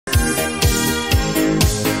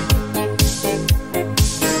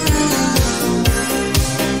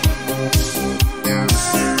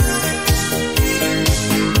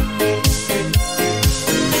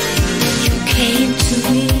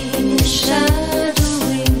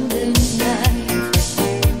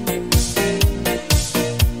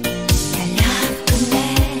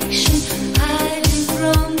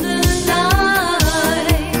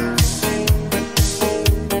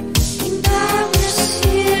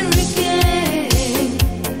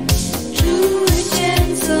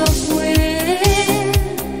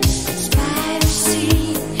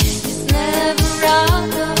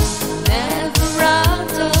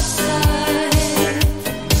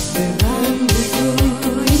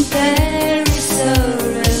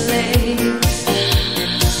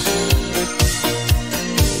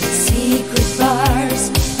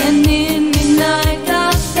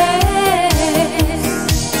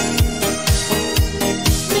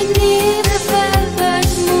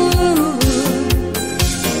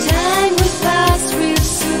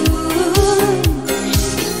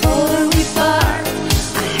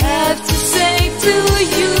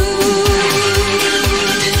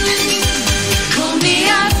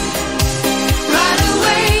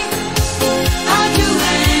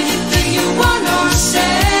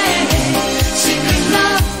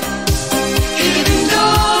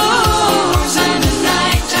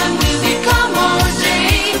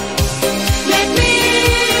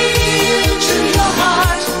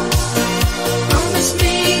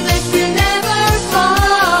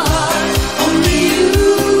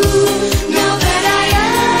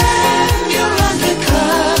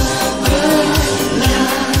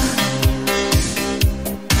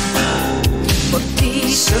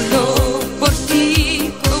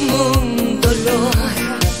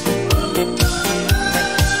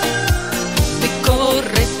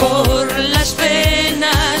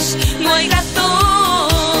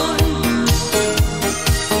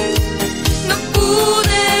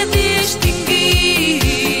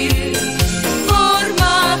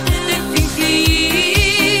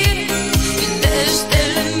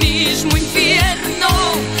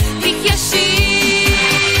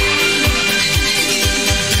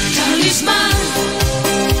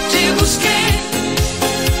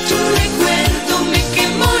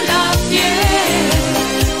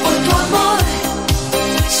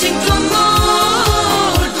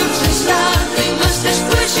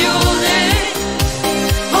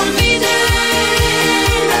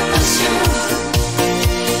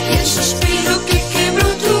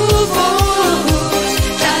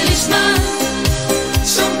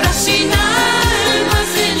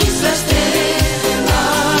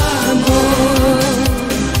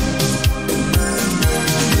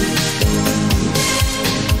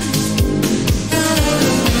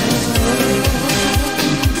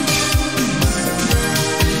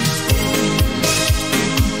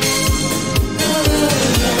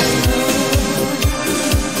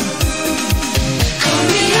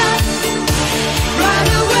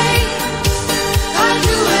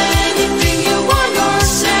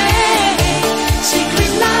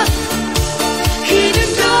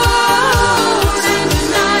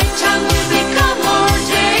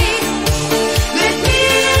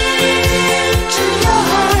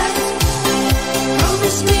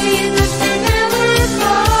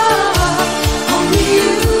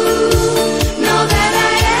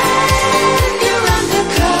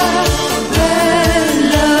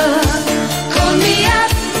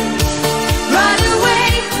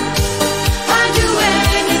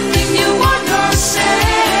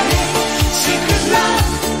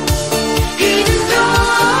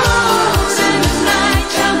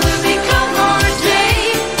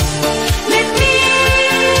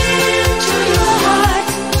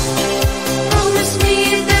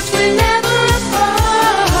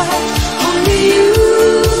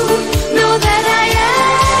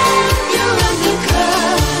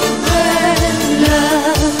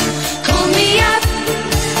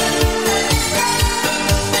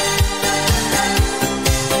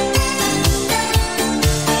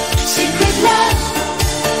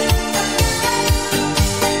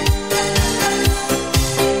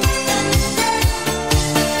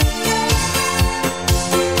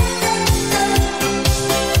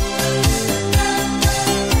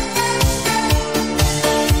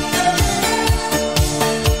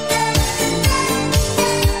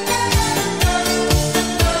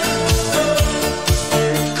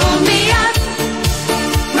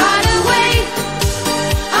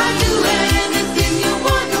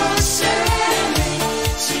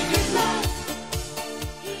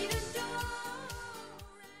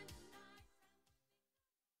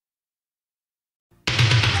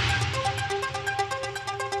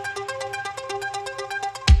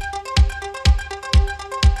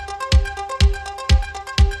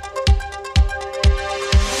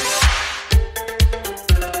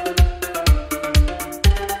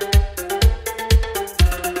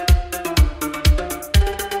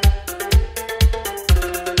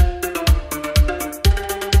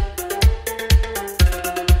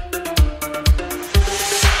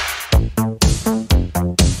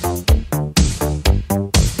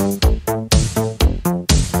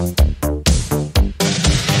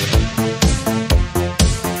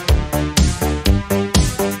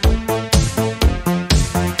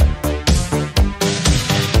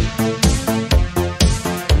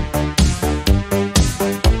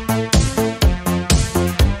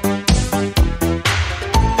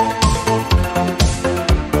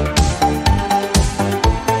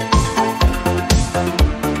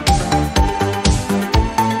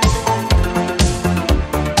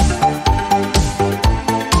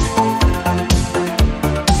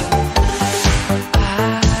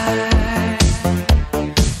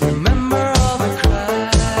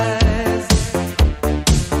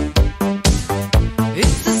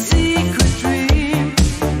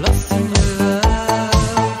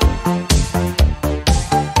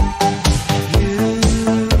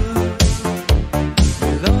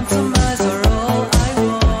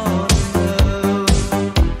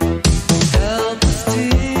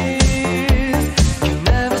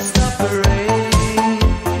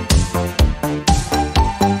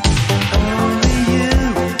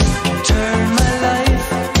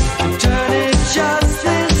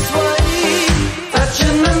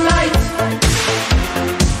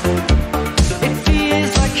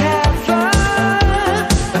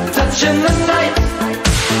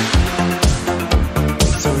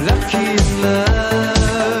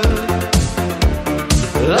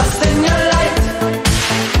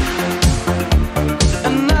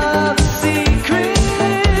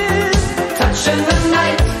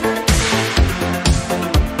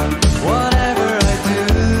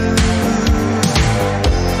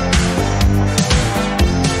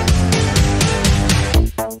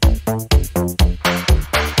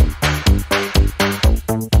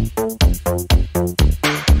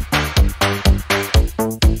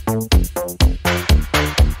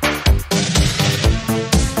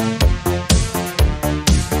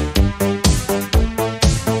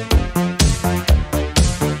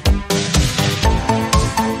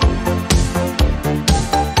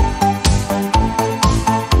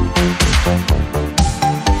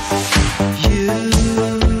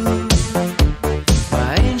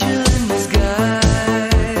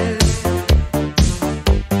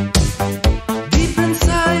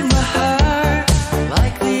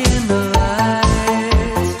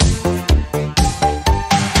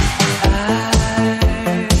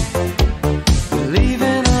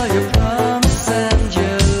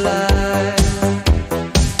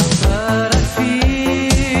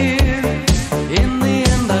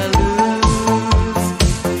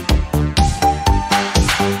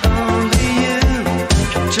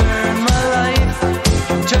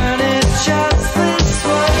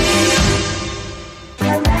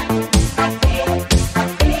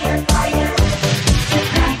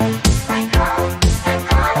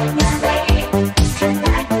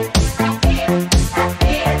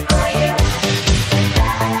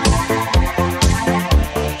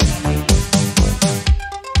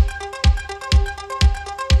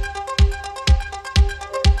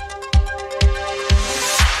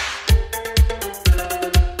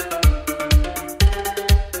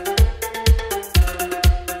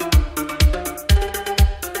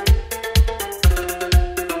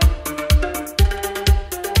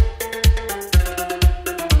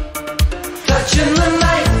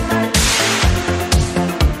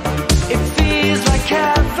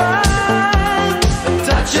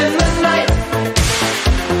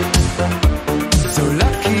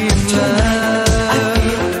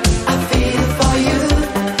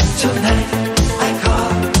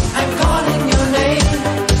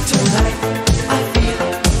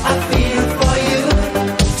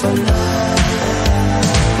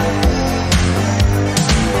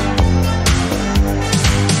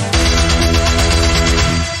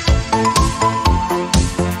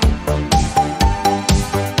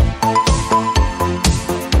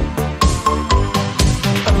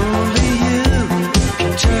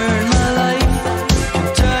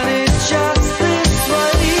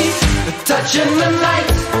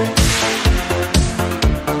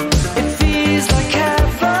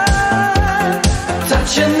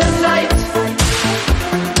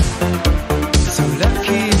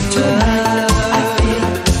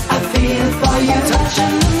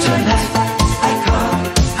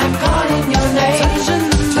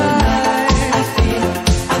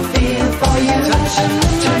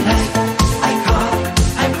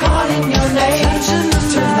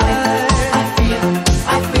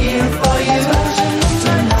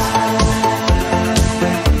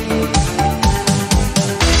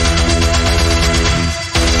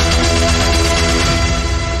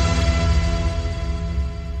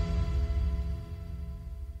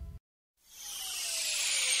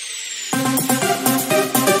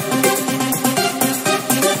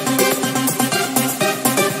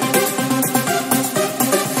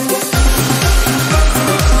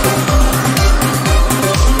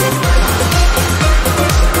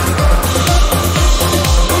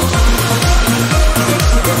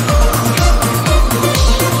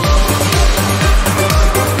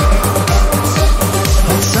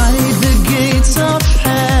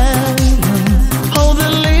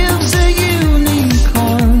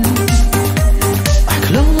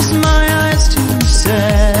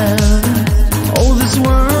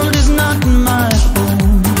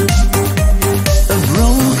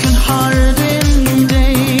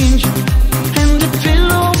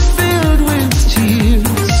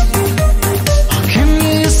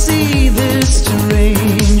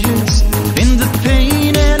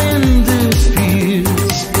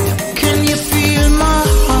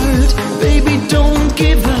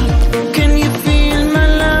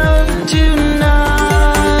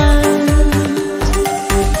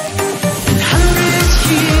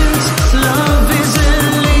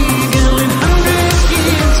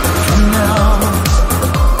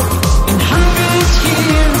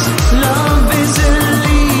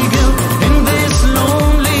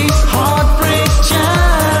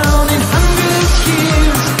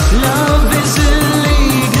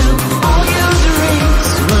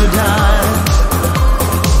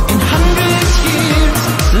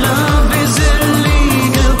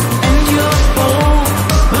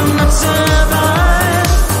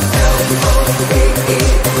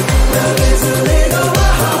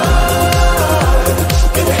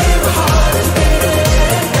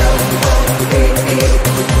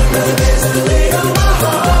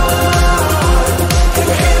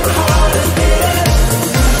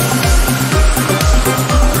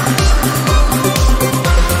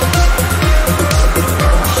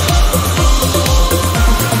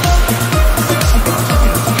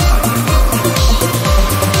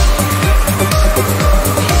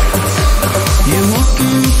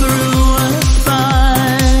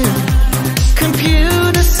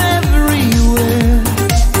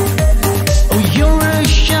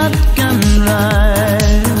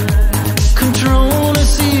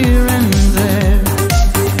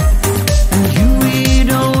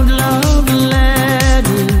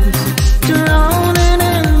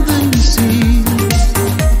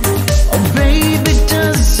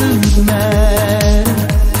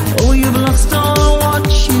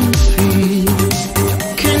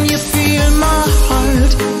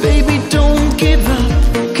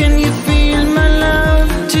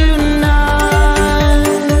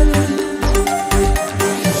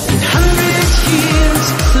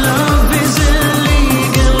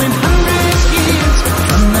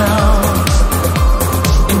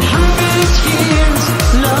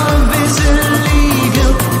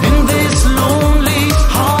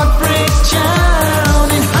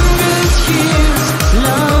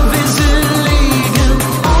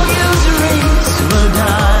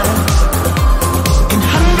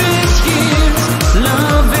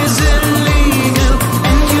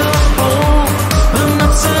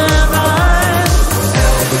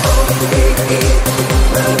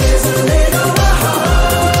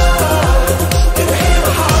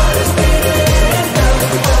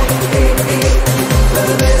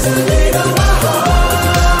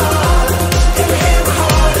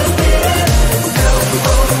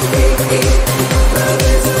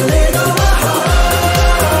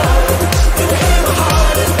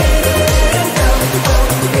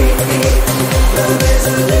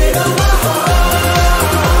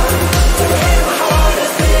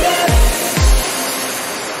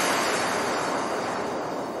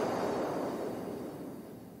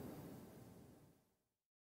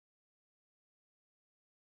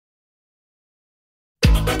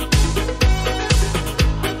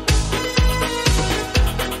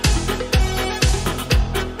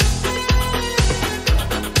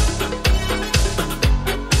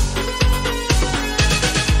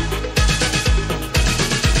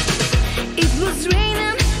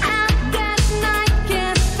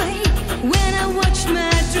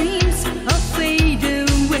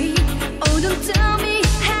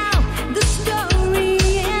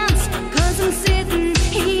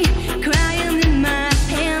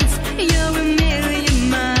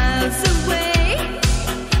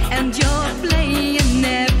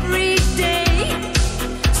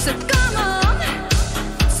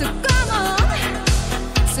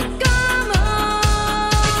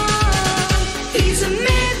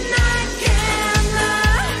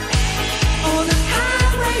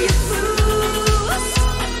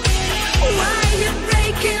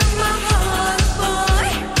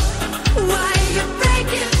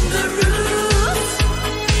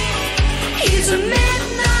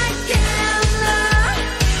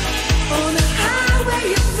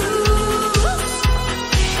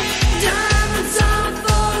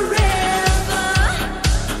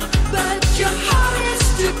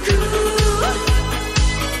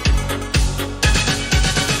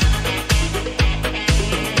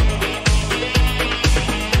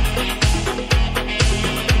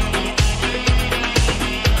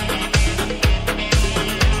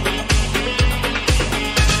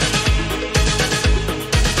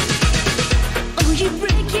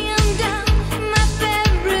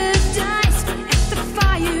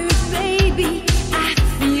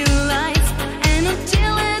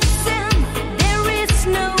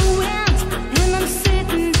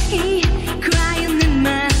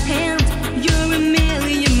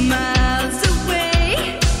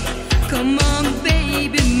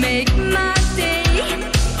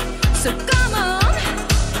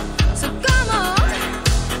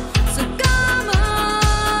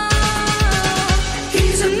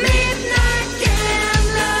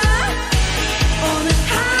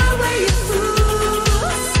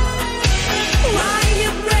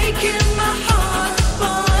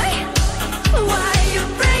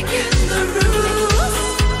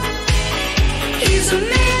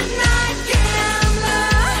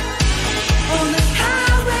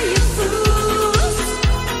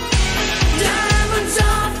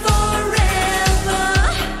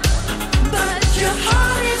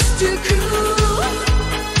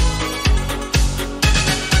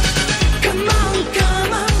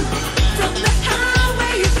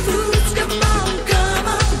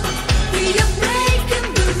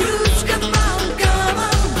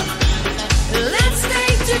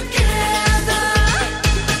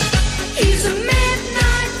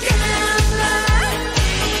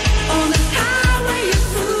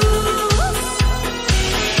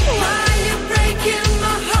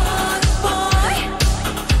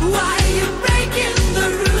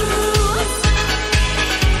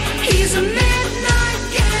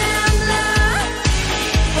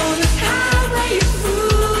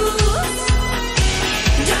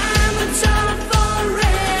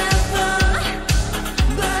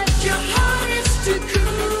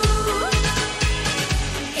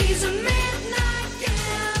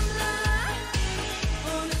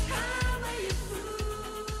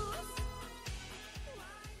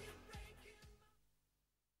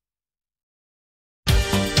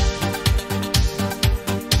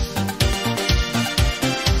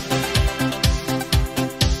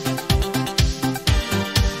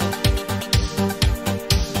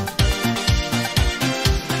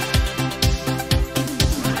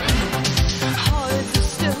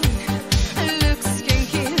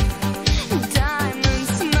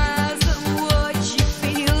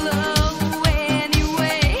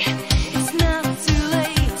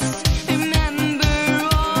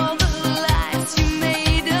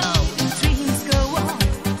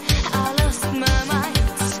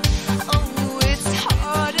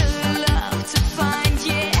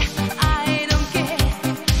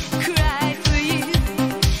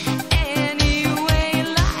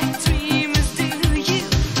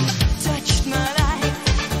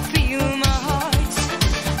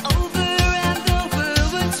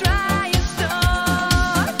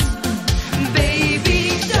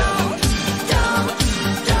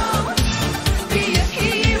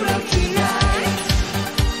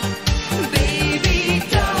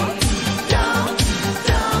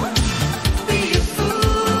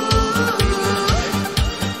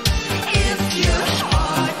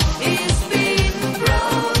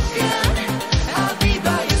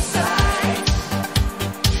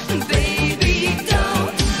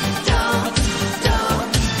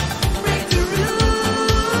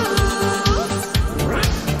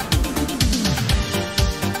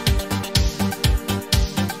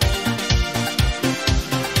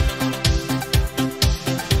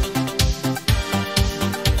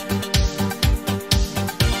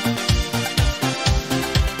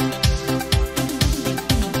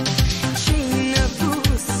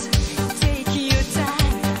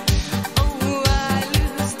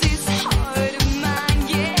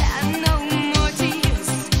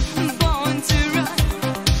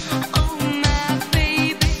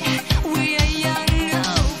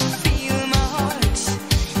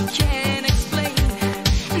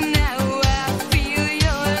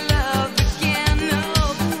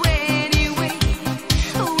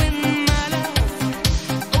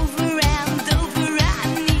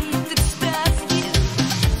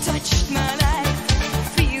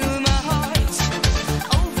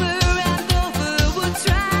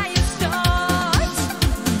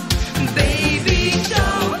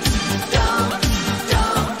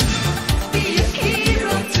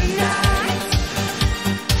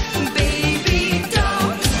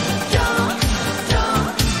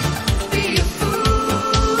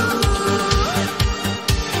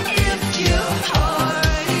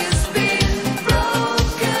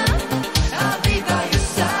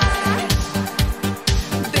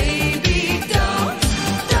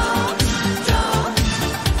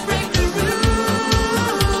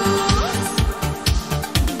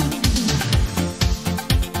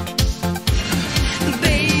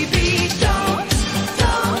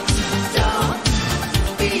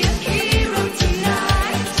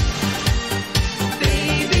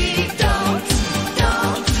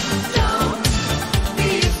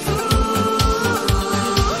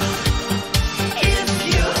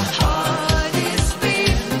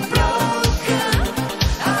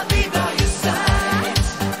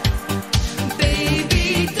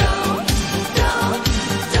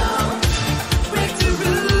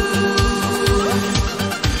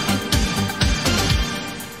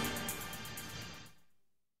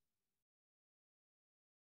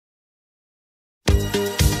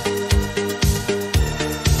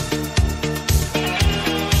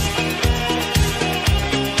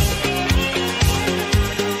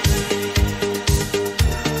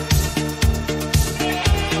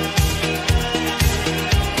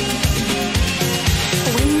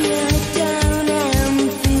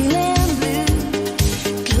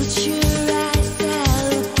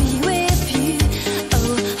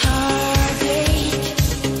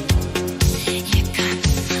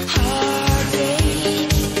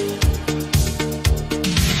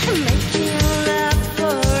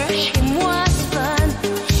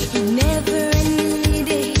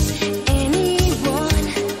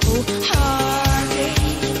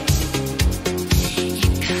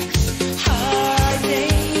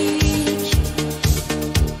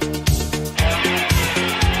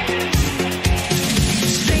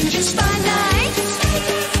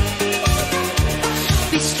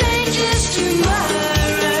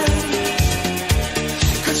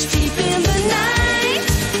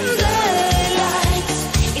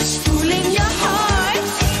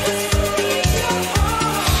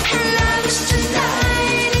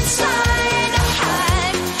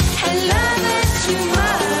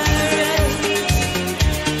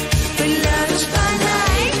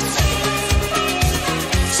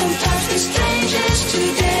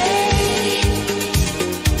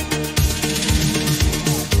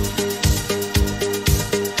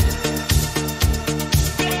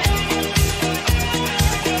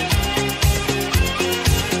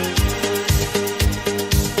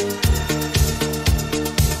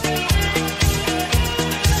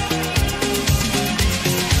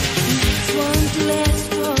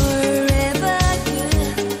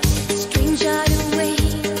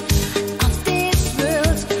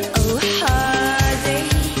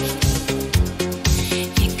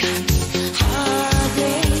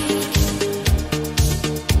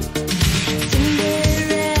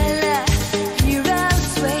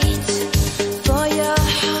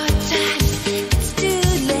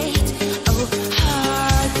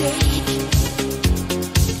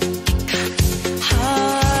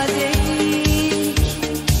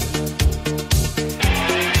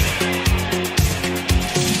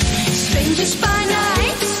is by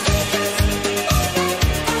night.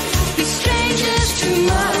 Be strangers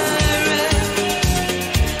tomorrow.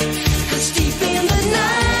 'Cause deep in the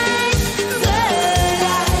night, the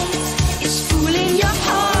light is fooling your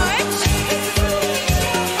heart.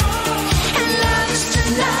 And love is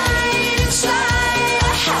tonight, it's like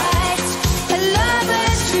a height. A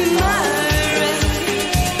lover's tomorrow,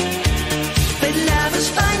 but love is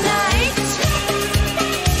by night.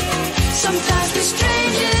 Sometimes we're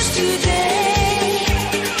strangers today.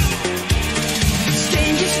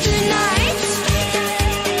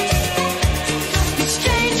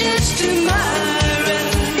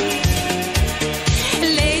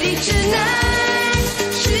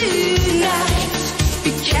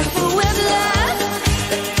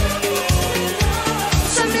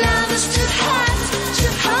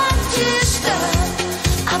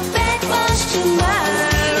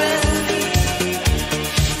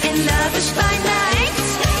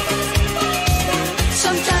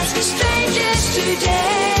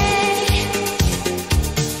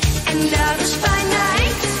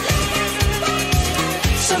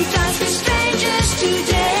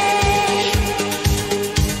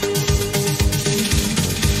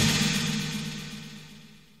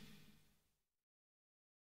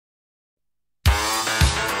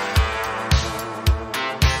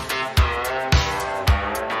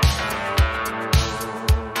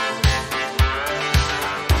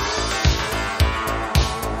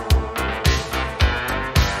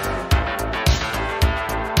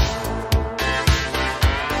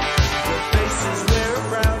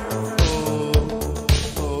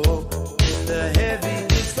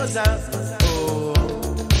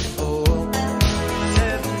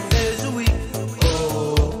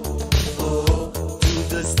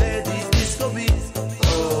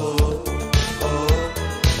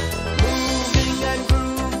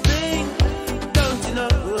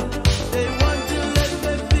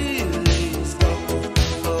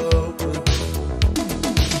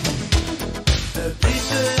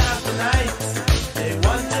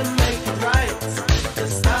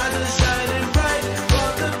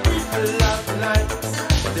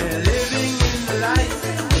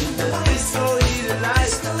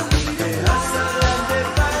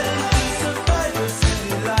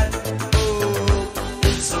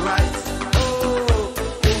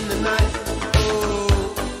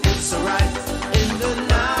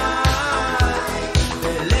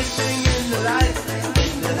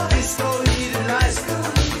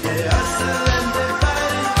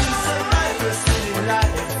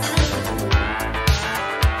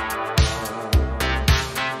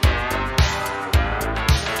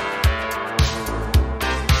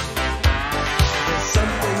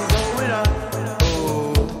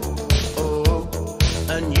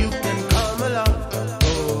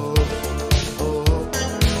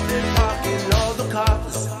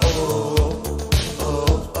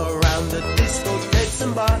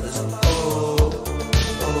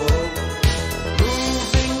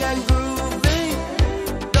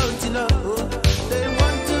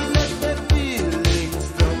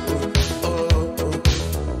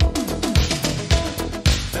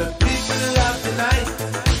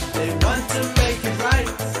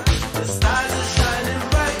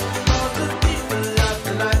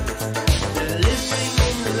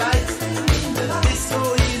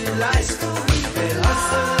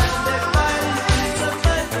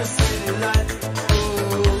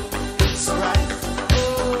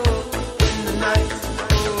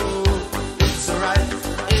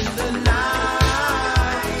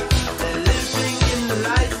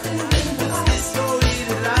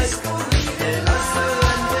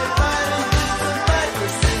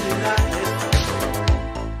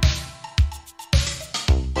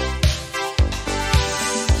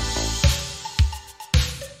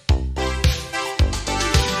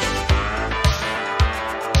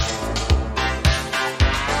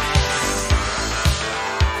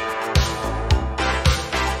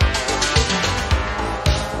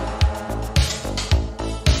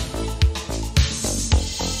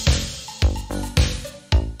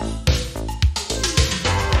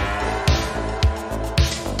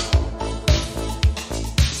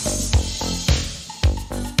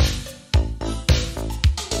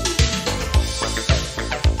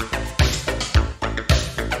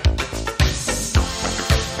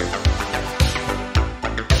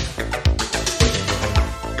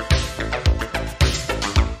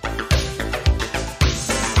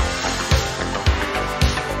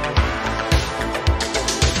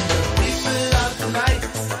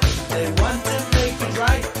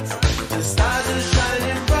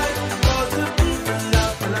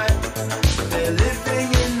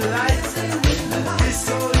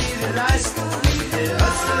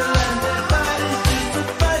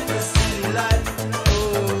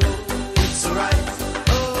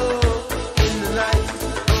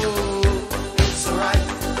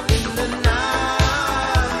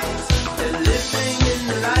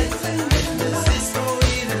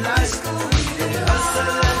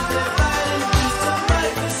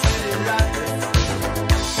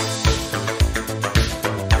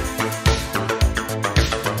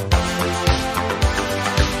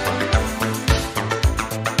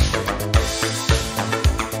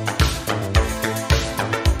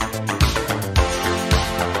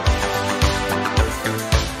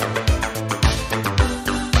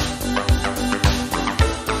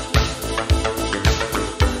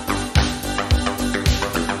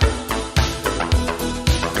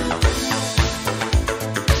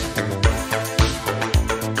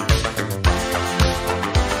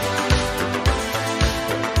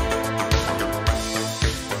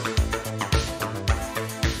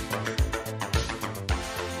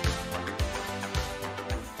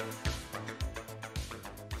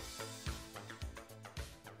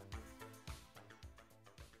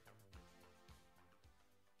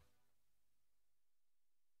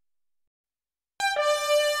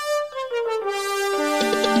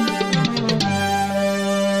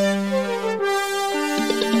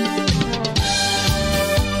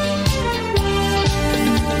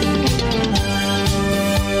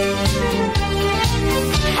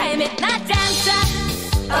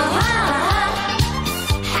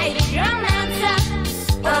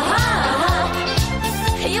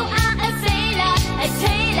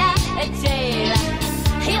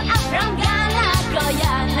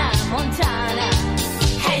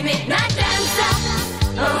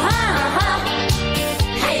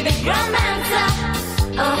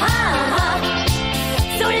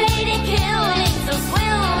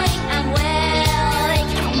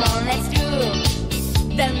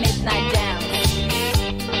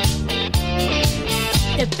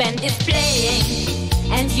 is playing,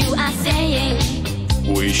 and you are saying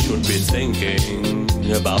we should be thinking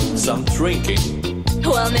about some drinking.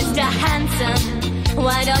 well, Mr. Handsome,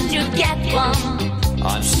 why don't you get one?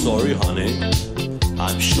 I'm sorry, honey,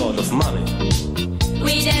 I'm short of money.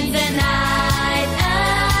 We dance the night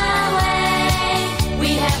away, we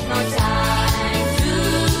have no time to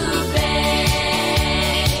pay.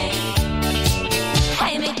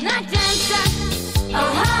 Hey, midnight dancer,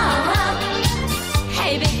 oh ho ho.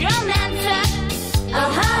 Hey, big romancer, oh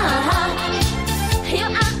ho ho. You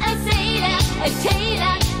are a sailor, a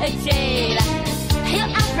tailor, a jailer. You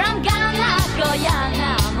are from Ghana,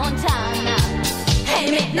 Guyana, Montana. Hey,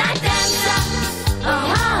 midnight dancer, oh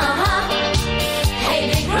ho ho. Hey,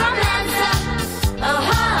 big romancer, oh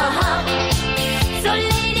ho ho. So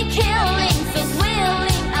lady killing, so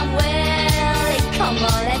willing, I'm willing. Come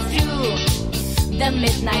on, let's do the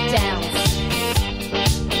midnight dance.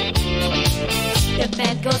 The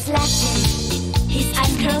band goes Latin, his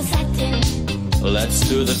eyes curl satin. Let's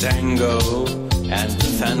do the tango and the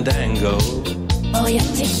fandango. Oh, yo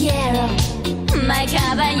te quiero, my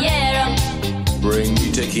caballero. Bring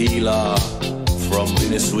me tequila from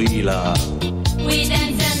Venezuela. We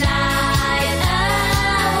dance the night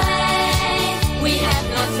away, we have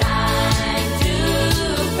no time to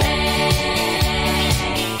pay.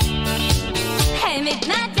 Hey,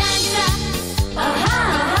 midnight dancer, oh ho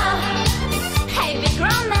ho. Hey, big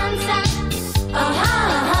romancer, oh ho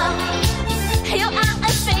ho. You are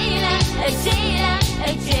a sailor, a jailer,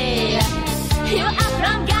 a jailer. You are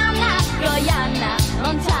from Ghana, Guyana,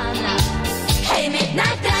 Montana. Hey,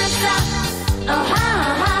 midnight dancer, oh ho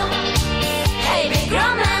ho. Hey, big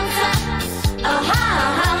romancer, oh ho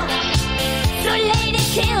ho. So lady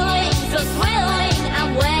killing, so thrilling,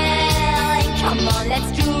 I'm willing. Come on,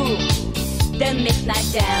 let's do the midnight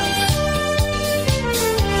dance.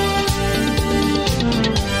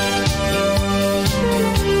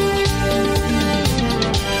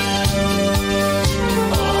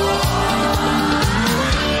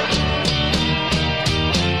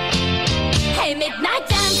 Hey, midnight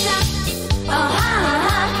dancer, oh ho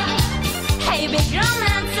ho. Hey, big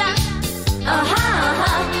romancer, oh ho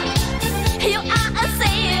ho. You are a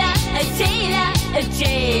sailor, a jailer, a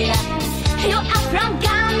jailer. You are from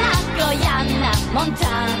Ghana, Guyana,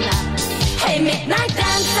 Montana. Hey, midnight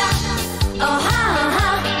dancer, oh ho ho.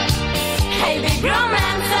 Hey, big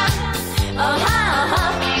romancer, oh ho ho.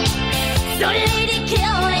 So lady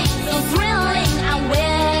killing, so thrilling, I'm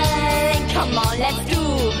willing. Come on, let's do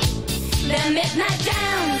the midnight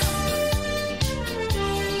dance.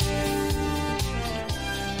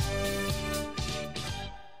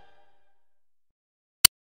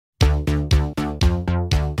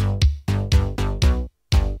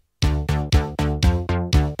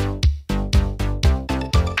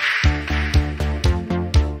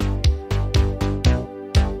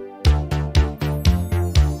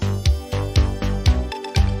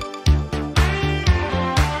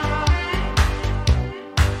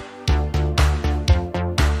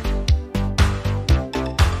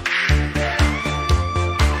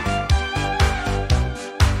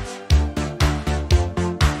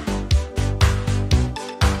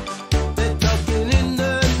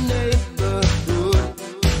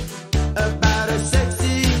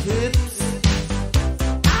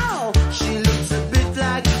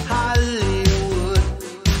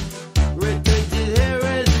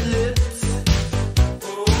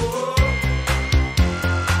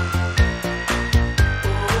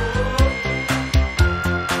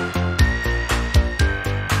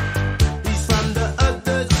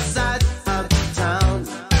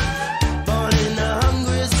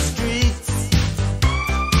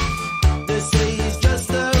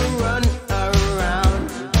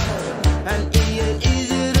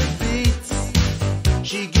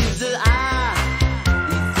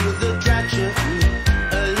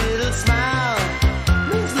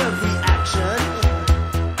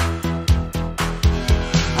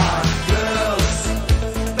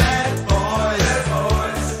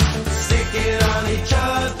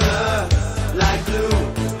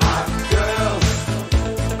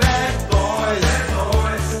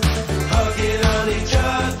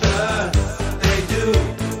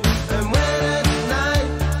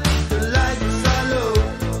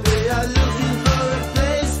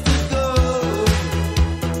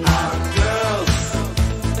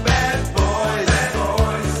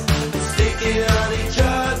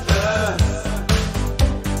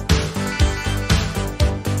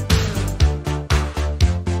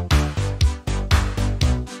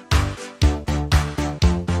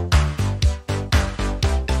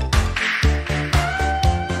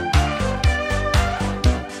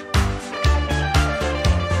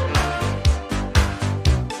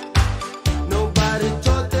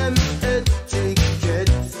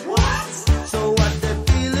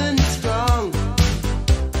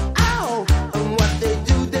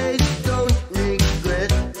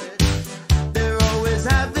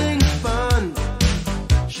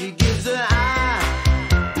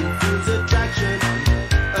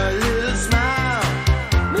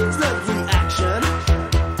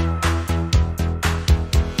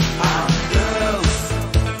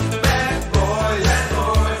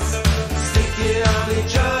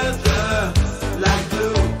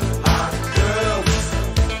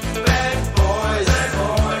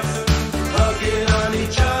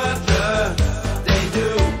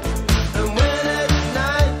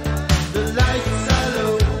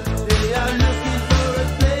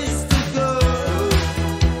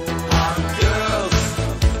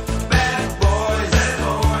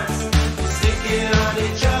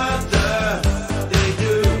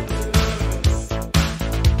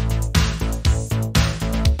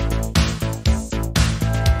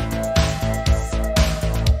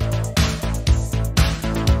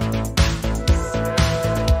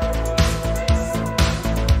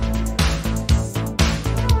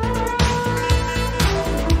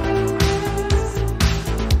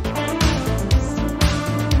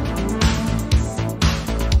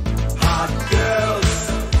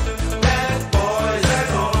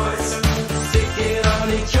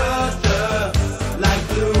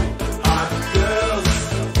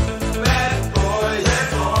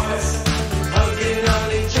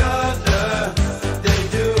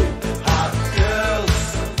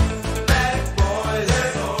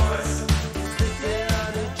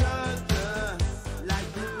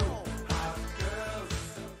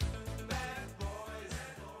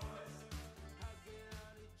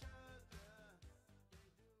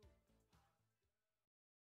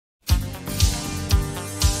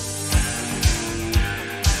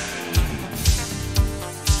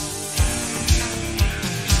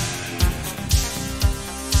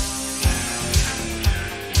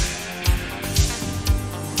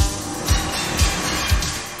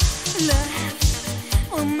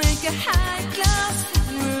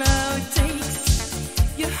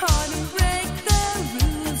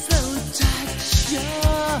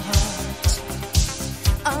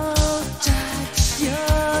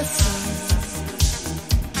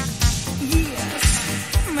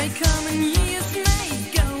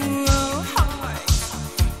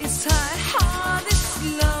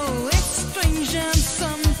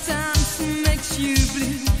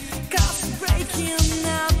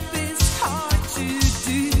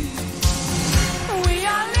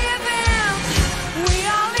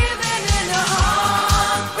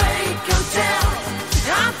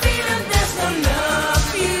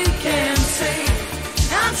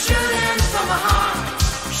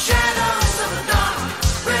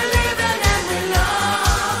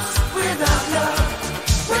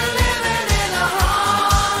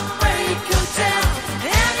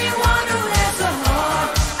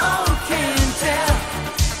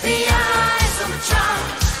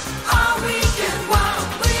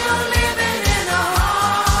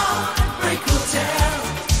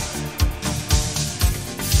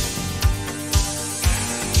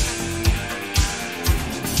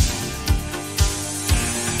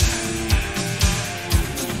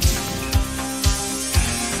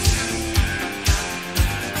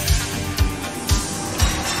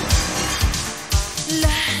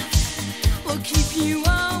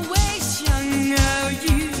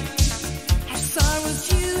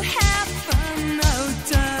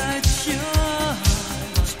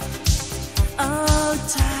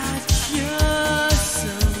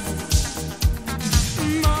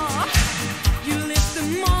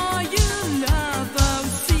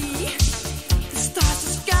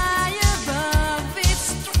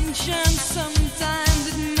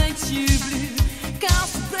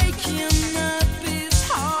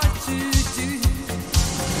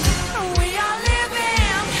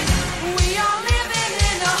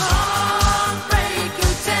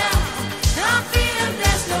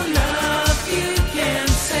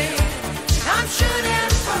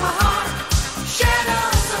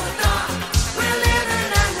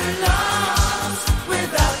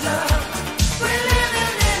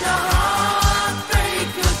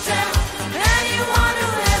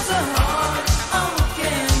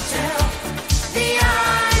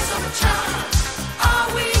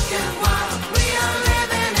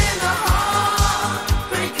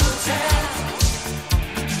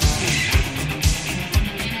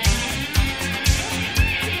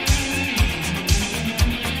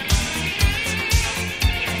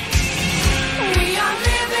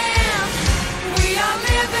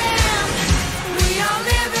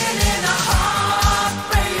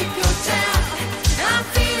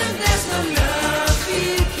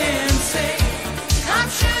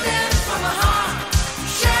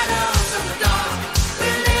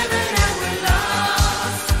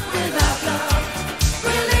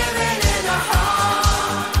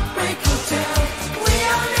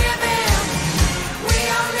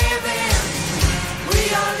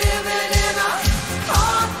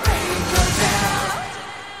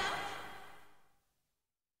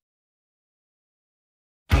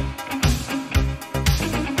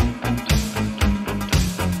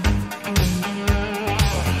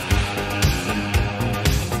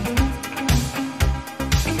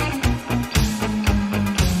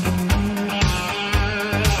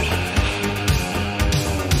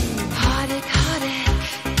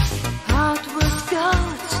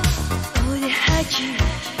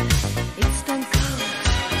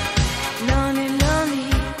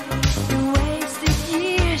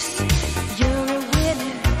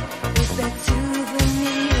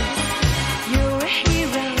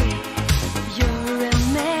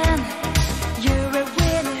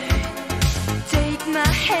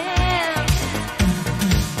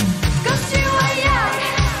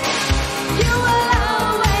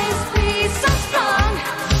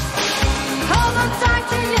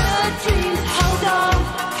 Hold on.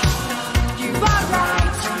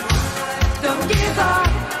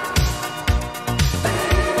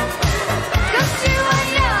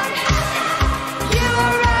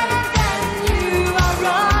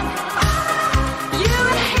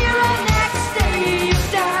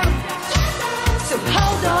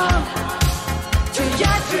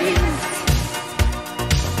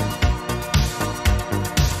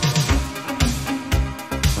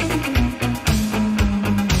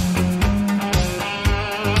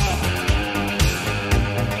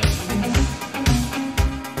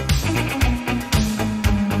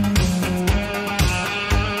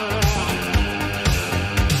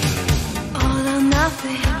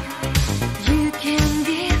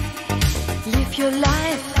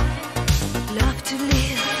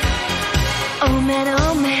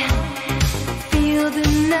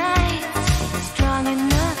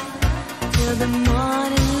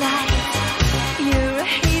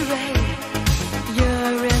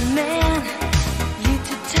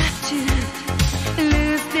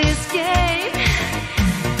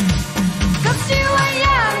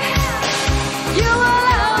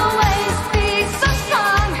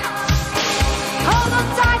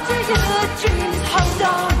 dreams, hold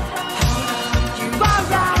on. You are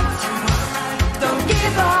right, don't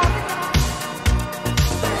give up.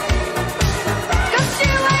 'Cause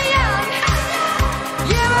you are young,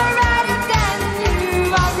 you are ready, then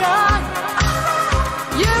you are wrong.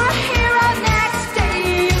 You're a hero, next day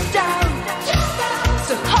you're down.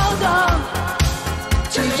 So hold on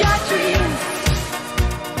to your dreams.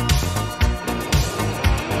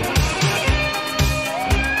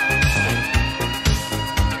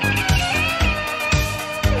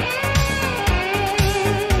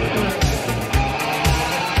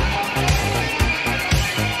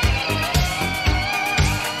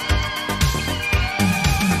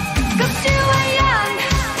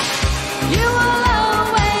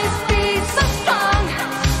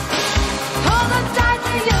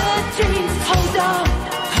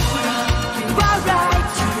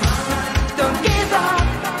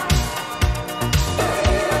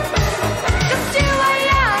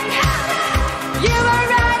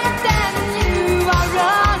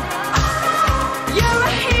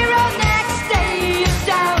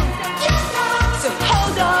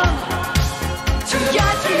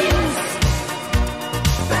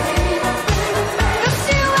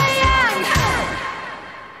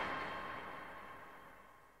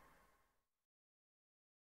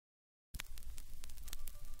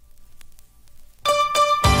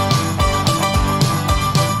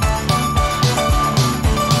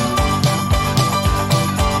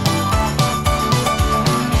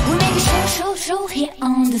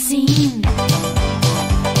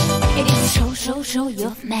 Show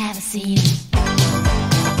you've never seen.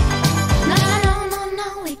 No, no, no, no, no,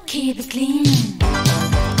 we keep it clean.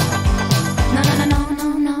 No, no, no, no, no,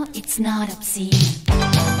 no, it's not obscene.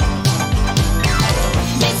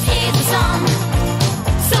 This is a song,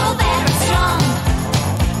 so very strong,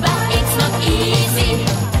 but it's not easy,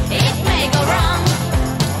 it may go wrong,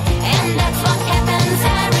 and that's what happens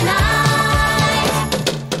every night.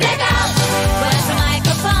 Break out, where's the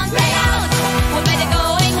microphone? Break out, we're better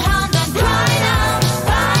going home, don't cry.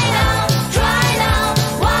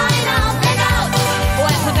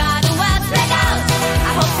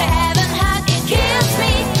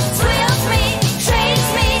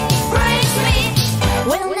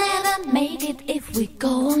 We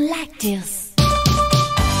go on like this.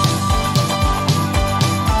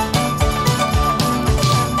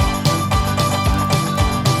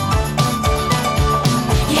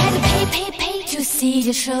 You had to pay to see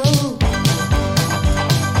the show.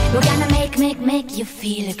 We're gonna make you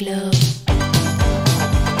feel a glow.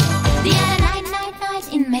 The other night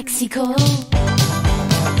in Mexico,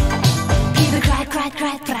 people cried,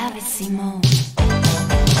 bravissimo.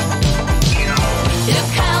 Look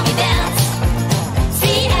how we dance.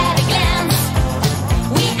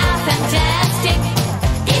 Fantastic,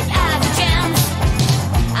 give us a chance.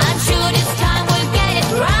 I'm sure this time we'll get it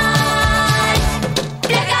right.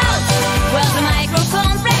 Break out, well the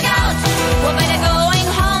microphone break out. We're better going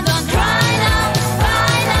home, don't cry now.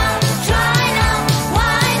 Cry now, try now,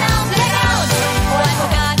 why now? Break out, oh I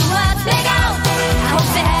forgot what break out. I hope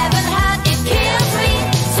they haven't heard it kills me,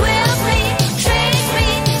 swills me, shakes me,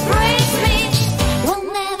 breaks me. We'll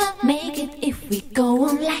never make it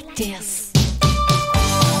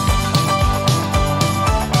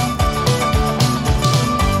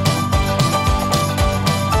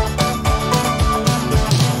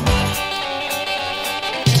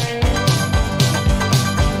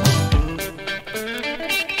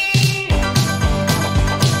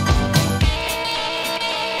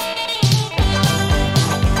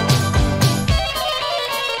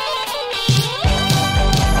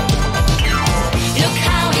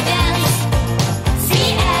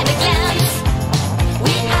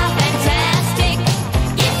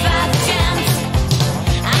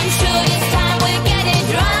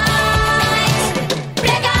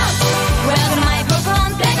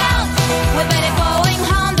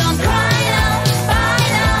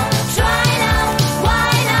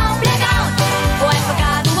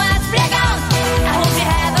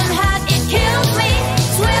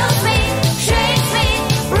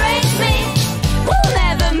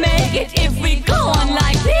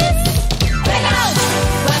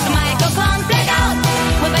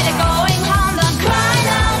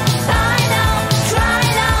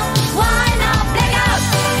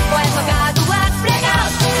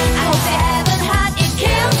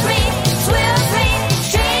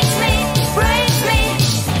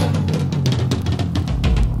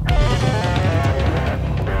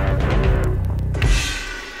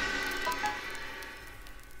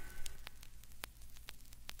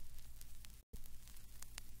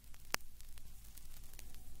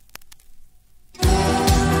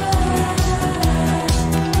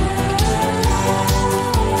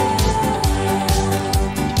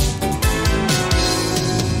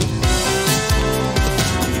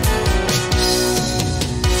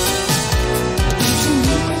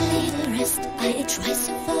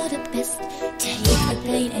for the best. Take a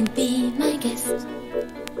plane and be my guest.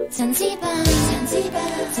 Zanzibar,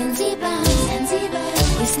 Zanzibar, Zanzibar, Zanzibar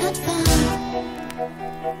is not far.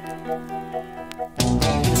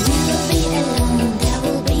 You will be alone, there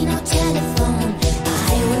will be no telephone.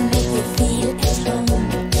 I will make you feel at home.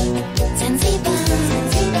 Zanzibar,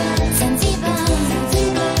 Zanzibar, Zanzibar,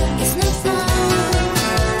 Zanzibar is not far.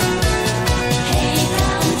 Hey,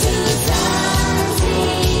 come to Zanzibar,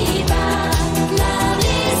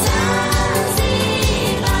 lovely Zanzibar.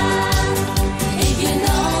 If you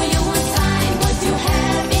know, you will find what you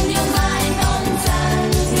have in your mind on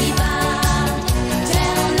Zanzibar.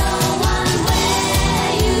 Tell no one where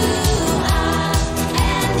you are,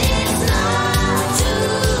 and it's not too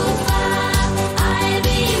far. I'll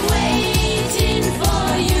be waiting for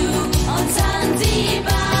you on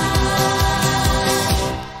Zanzibar.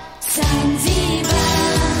 Zanzibar.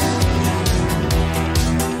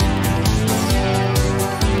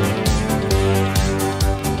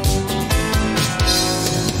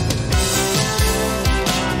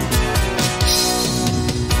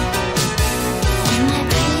 On my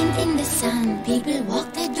island in the sun, people walk,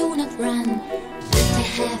 they do not run, but they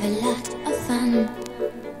have a lot of fun.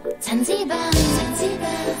 Zanzibar,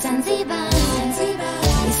 Zanzibar, Zanzibar, Zanzibar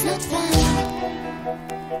is not fun.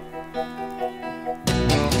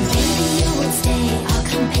 Maybe you will stay, I'll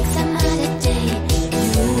come back some other day.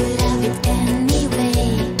 You will love it anyway.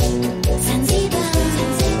 Zanzibar,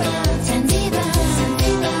 Zanzibar, Zanzibar,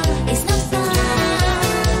 Zanzibar is not fun.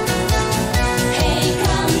 Hey,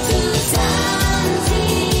 come to Zanzibar,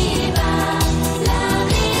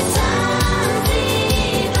 lovely Zanzibar.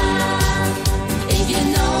 If you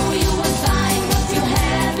know, you will find what you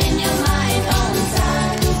have in your mind on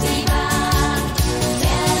Zanzibar.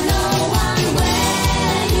 Tell no one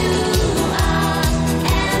where you are,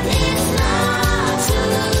 and it's not too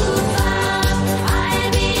far. I'll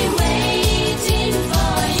be waiting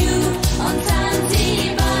for you on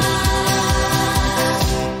Zanzibar.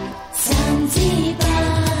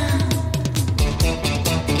 Zanzibar.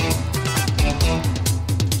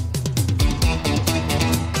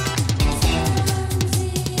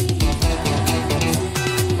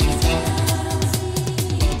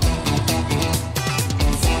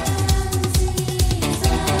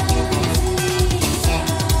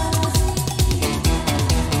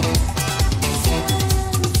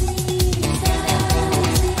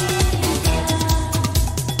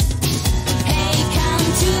 Hey, come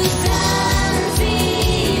to Zanzibar,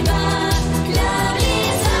 lovely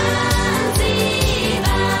Zanzibar.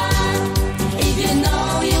 If you know,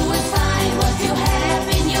 you will find what you have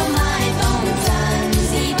in your mind on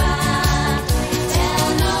Zanzibar. Tell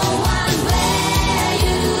no one where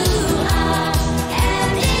you are,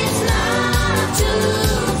 and it's not too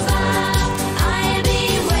far. I'll be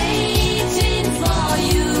waiting for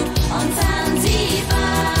you on Zanzibar.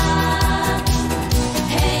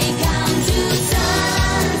 Hey, come to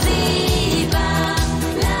Zanzibar,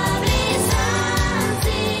 lovely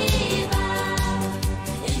Zanzibar.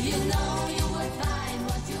 If you know, you will find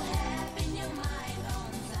what you have in your mind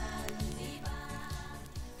on Zanzibar.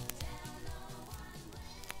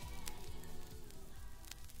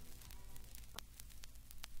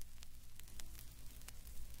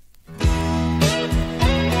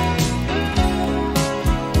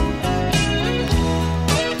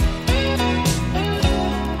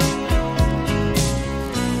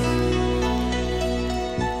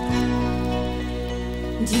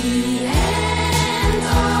 The end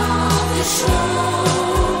of the show.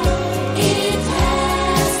 It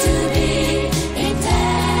has to be. It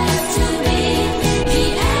has to be the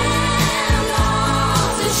end of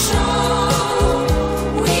the show.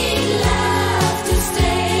 We love to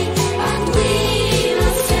stay, but we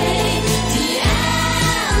must say the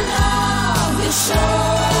end of the show.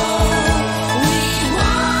 We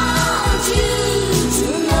want you to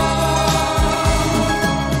know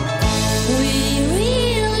we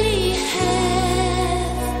really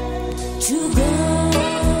have to go.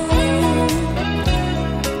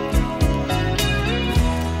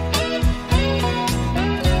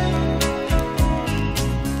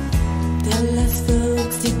 Tell us,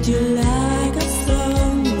 folks, did you like our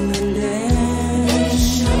song? And then the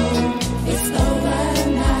show is over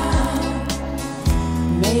now.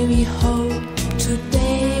 May we hope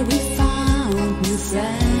today we found new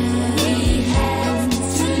friends. We have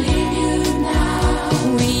to leave you now.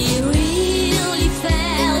 We really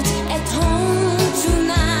felt at home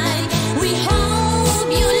tonight. We hope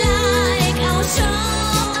you like our show,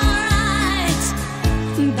 alright.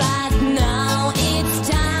 But now it's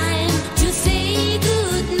time to say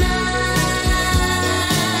goodnight.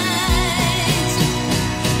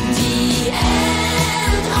 The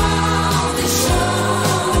end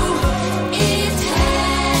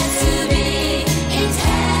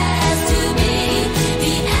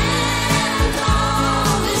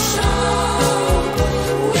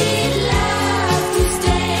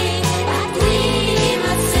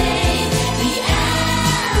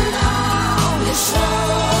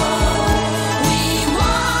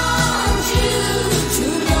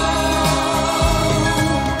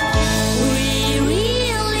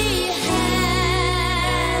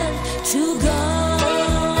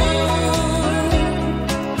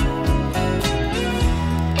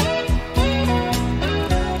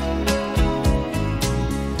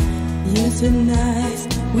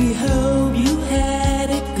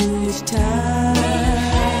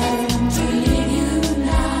have to leave you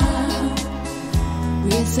now.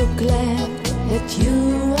 We're so glad that you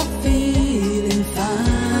are feeling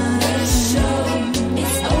fine. The show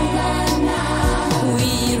is over now.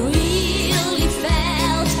 We really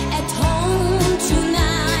felt at home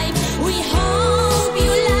tonight. We hope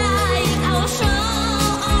you like our show,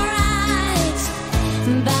 alright.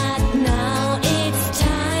 But now it's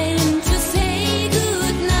time to say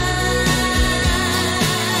goodnight.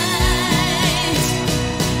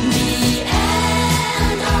 The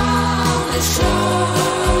end of the show,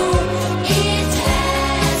 it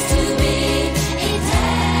has to be.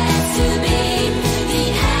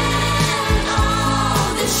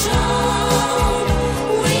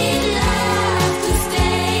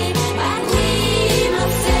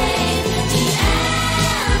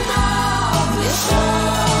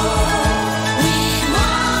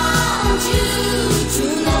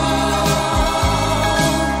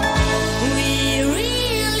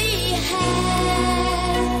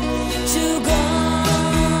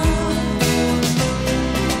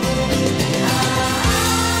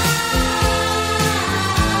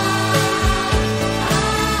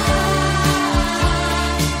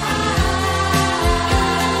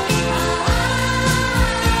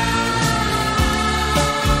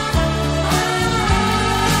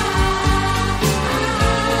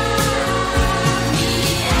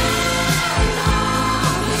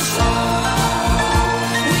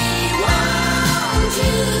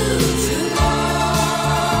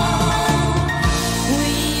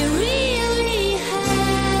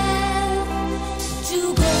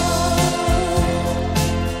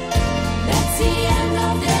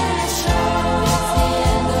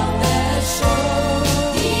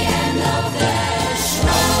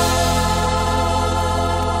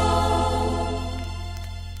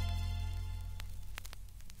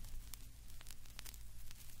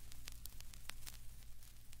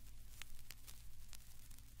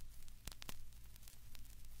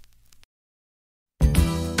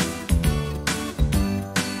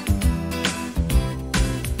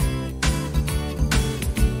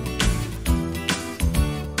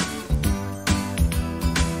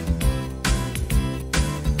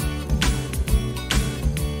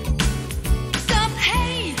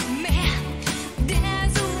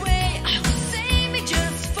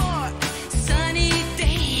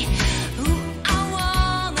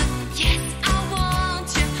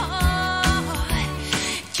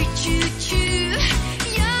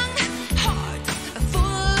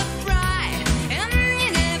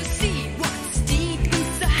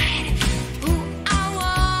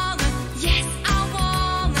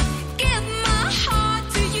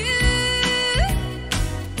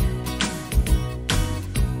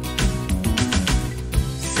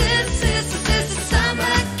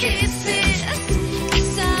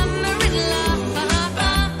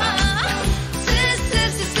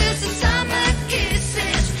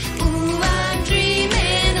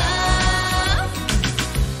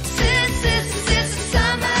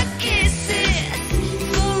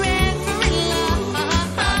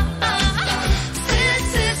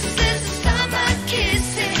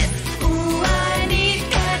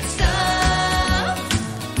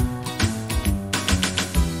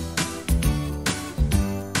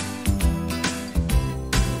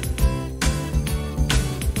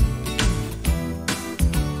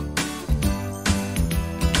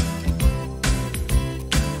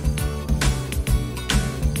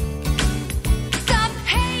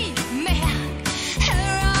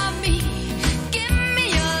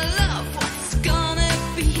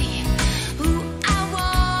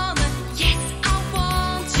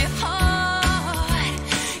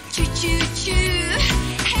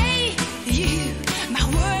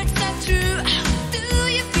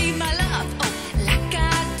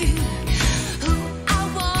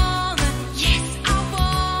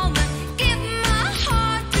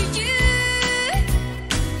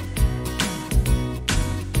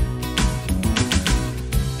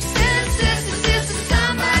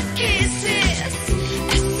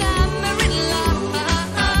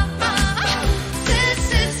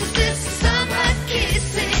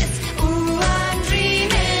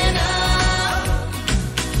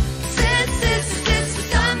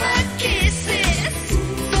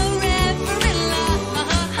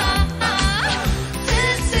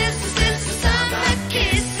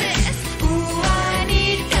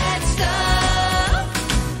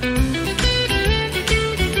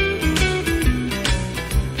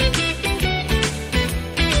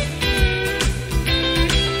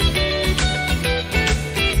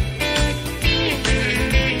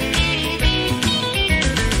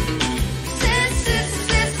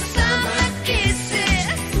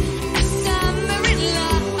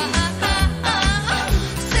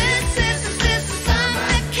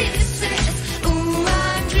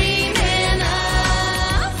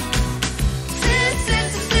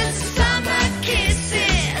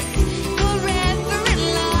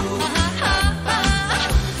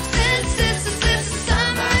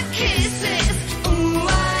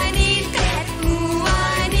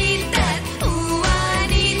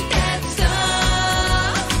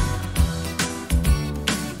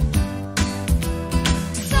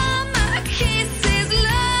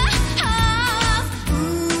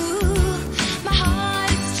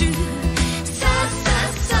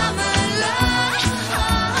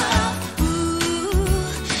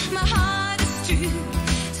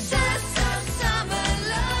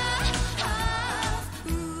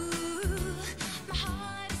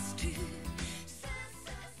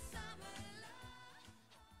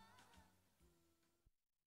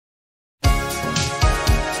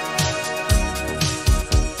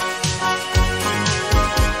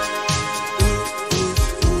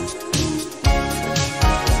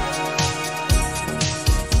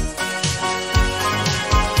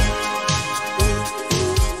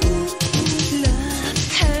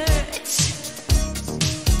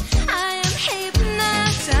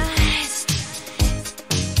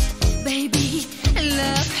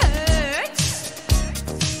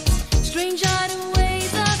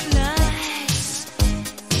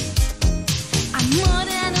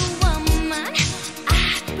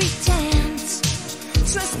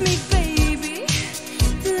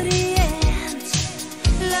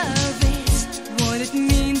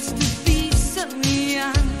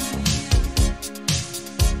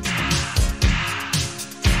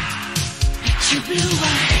 Picture blue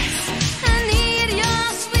eyes. I need your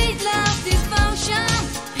sweet love devotion.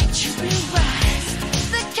 Picture blue eyes.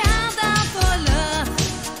 The countdown for love.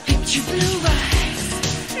 Picture blue eyes.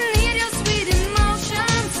 Need your sweet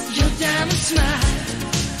emotions. Your diamond smile.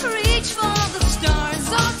 Reach for the stars.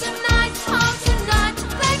 All tonight,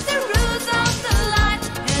 break the rules of the light.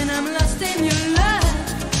 And I'm lost in your love.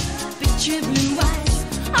 Picture blue eyes.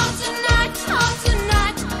 All tonight,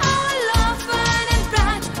 our love burning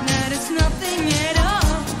bright. Now there's nothing at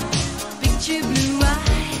all. Picture blue eyes.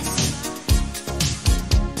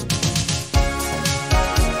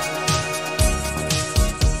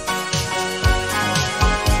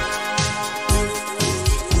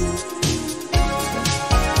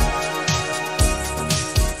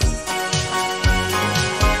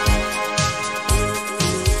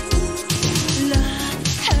 Love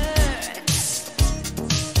hurts.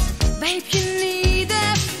 Babe, you need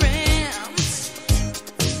a friend.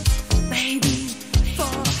 Baby,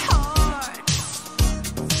 for hearts,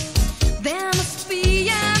 there must be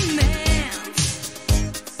a man.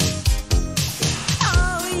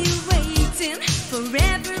 Oh, you waiting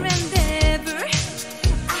forever and ever.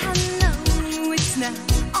 I know it's now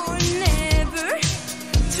or never.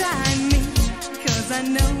 Try me, 'cause I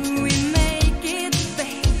know we make it,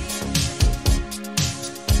 babe.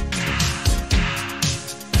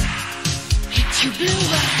 Picture blue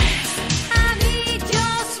eyes. I need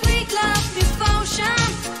your sweet love devotion.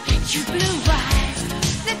 Picture blue eyes.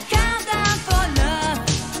 The countdown for love.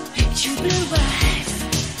 Picture blue eyes.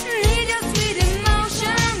 Need your sweet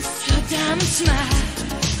emotions. Your diamond smile.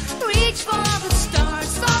 Reach for the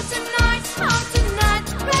stars. All tonight,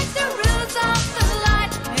 break the rules of the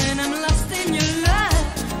light. And I'm lost in your love.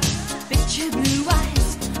 Picture blue eyes.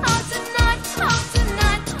 All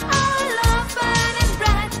tonight, our love burning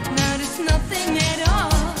bright. Now there's nothing at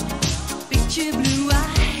all. Picture blue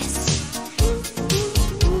eyes.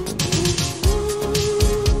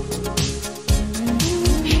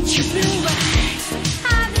 Picture blue eyes.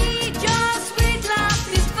 I need your sweet love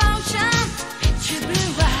devotion. Picture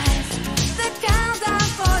blue eyes. The countdown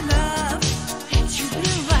for love. Picture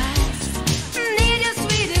blue eyes. Need your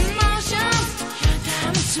sweet emotions. Your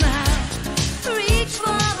diamond smile. Reach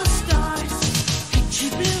for the stars.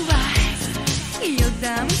 Picture blue eyes. Your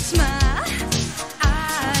diamond smile. I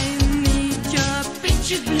need your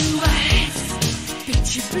picture blue eyes.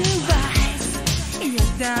 Picture blue eyes. Your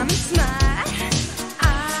diamond smile. I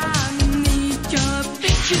need your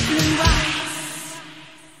picture blue eyes.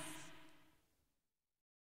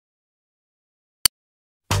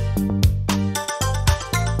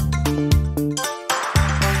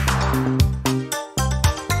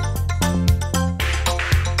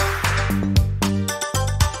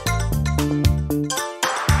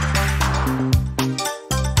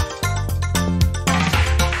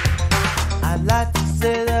 I'd like to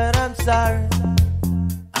say that I'm sorry.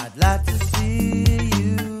 I'd like to see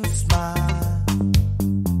you smile.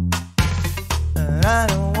 And I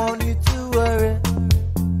don't want you to worry.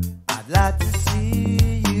 I'd like to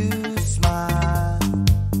see you smile.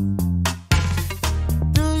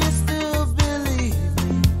 Do you still believe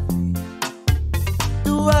me?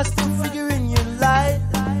 Do I still figure in your life?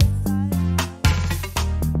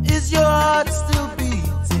 Is your heart still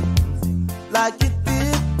beating like it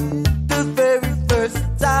did the very first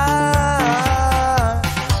time?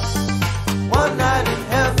 One night in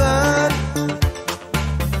heaven,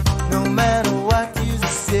 no matter what you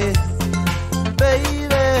say,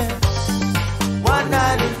 baby. One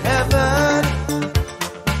night in heaven,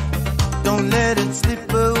 don't let it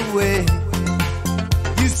slip away.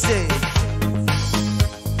 You say,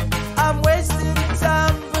 I'm wasting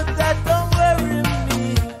time, but that don't worry me.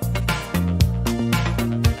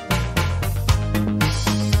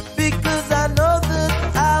 Because I know that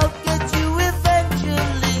I'll get you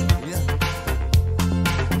eventually.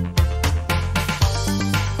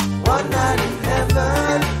 One night in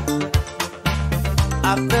heaven,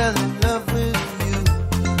 I fell in love with you,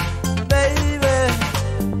 baby.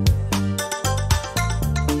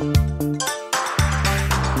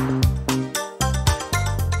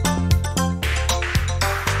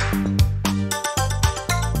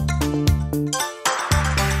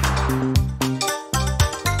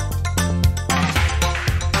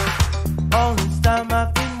 All this time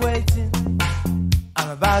I've been waiting, I'm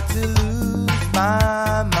about to lose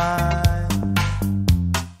my mind.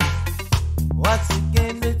 What's the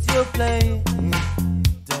game that you're playing?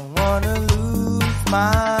 Don't wanna lose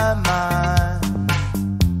my mind.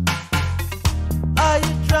 Are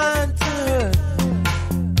you trying to hurt me?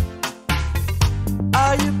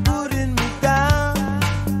 Are you putting me down?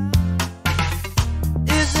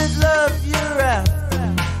 Is it love you're after?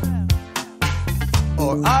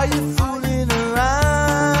 or are you fooling around?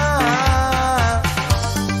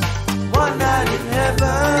 One night in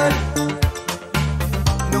heaven,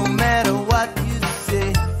 no matter what you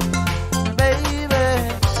say, baby.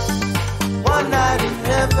 One night in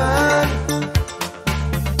heaven,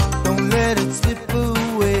 don't let it slip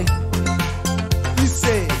away. You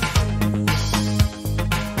say,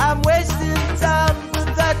 I'm wasting time, but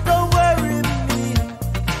that don't worry me,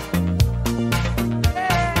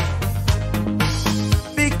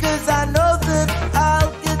 because I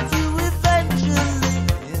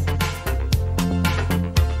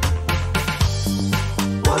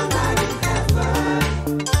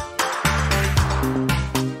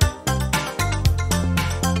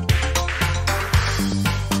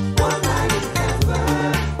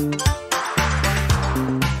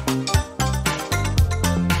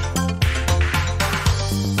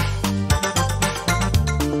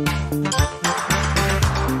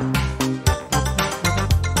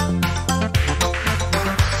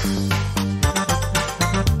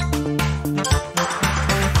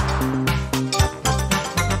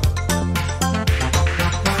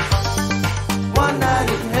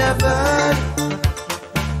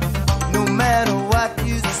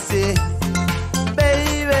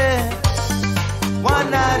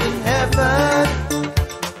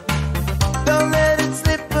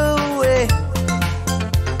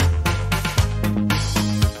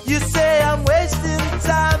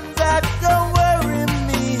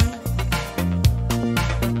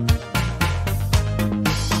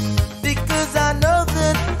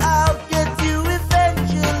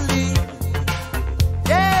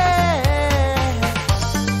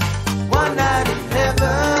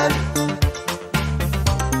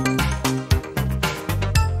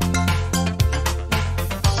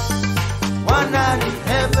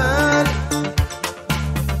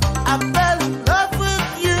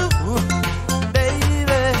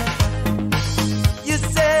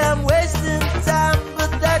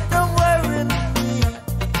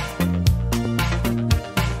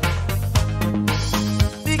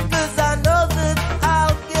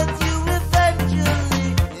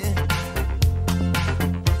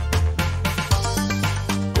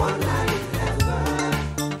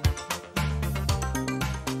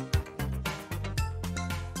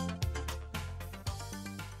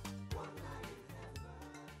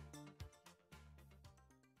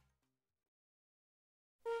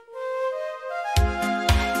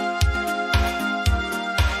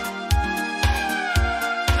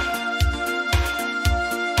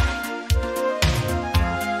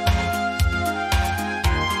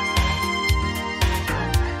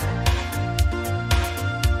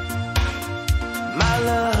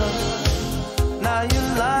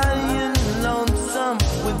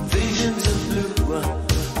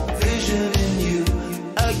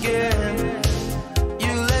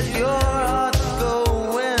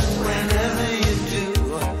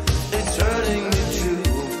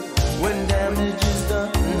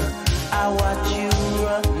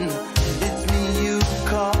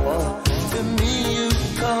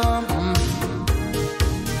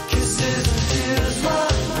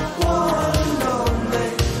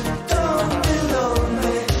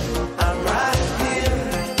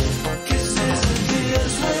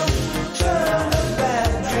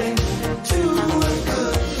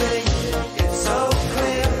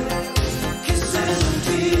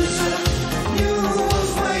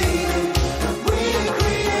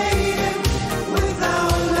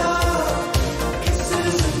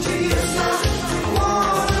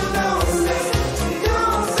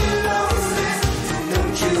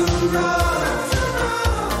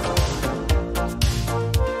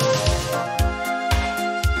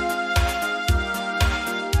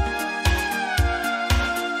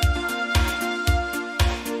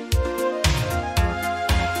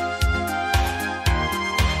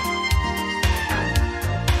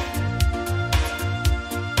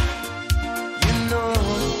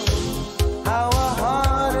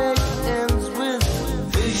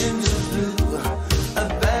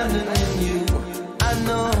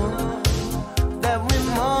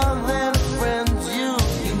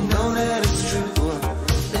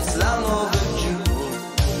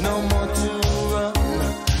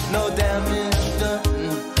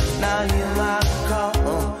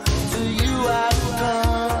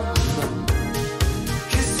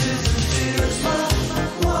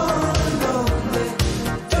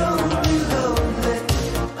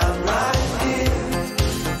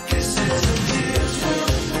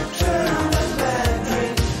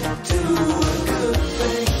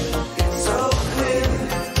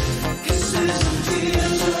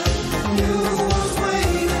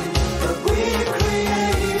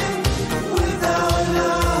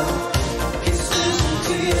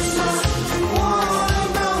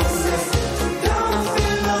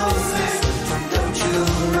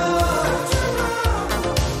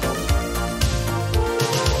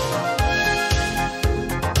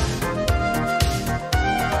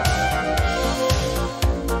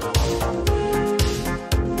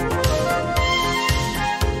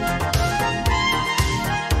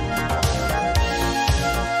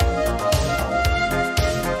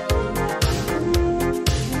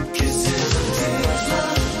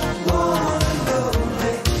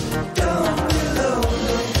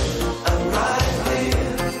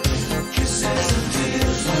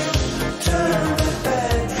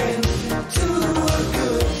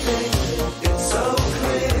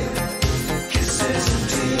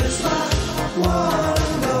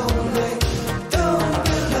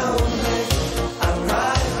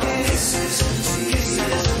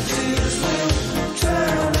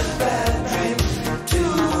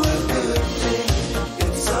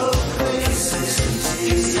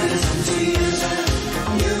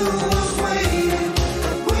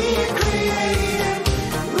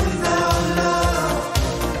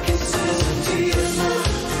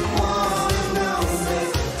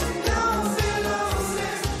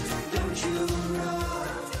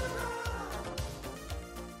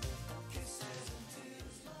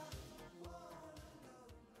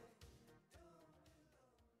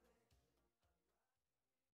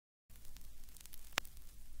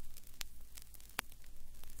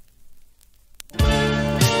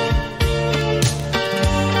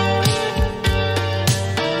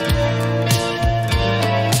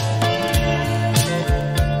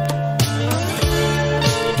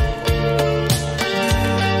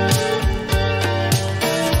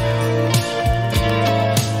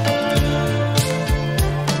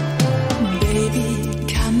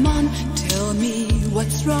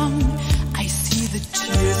what's wrong. I see the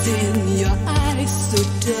tears in your eyes, so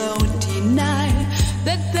don't deny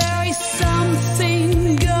that there is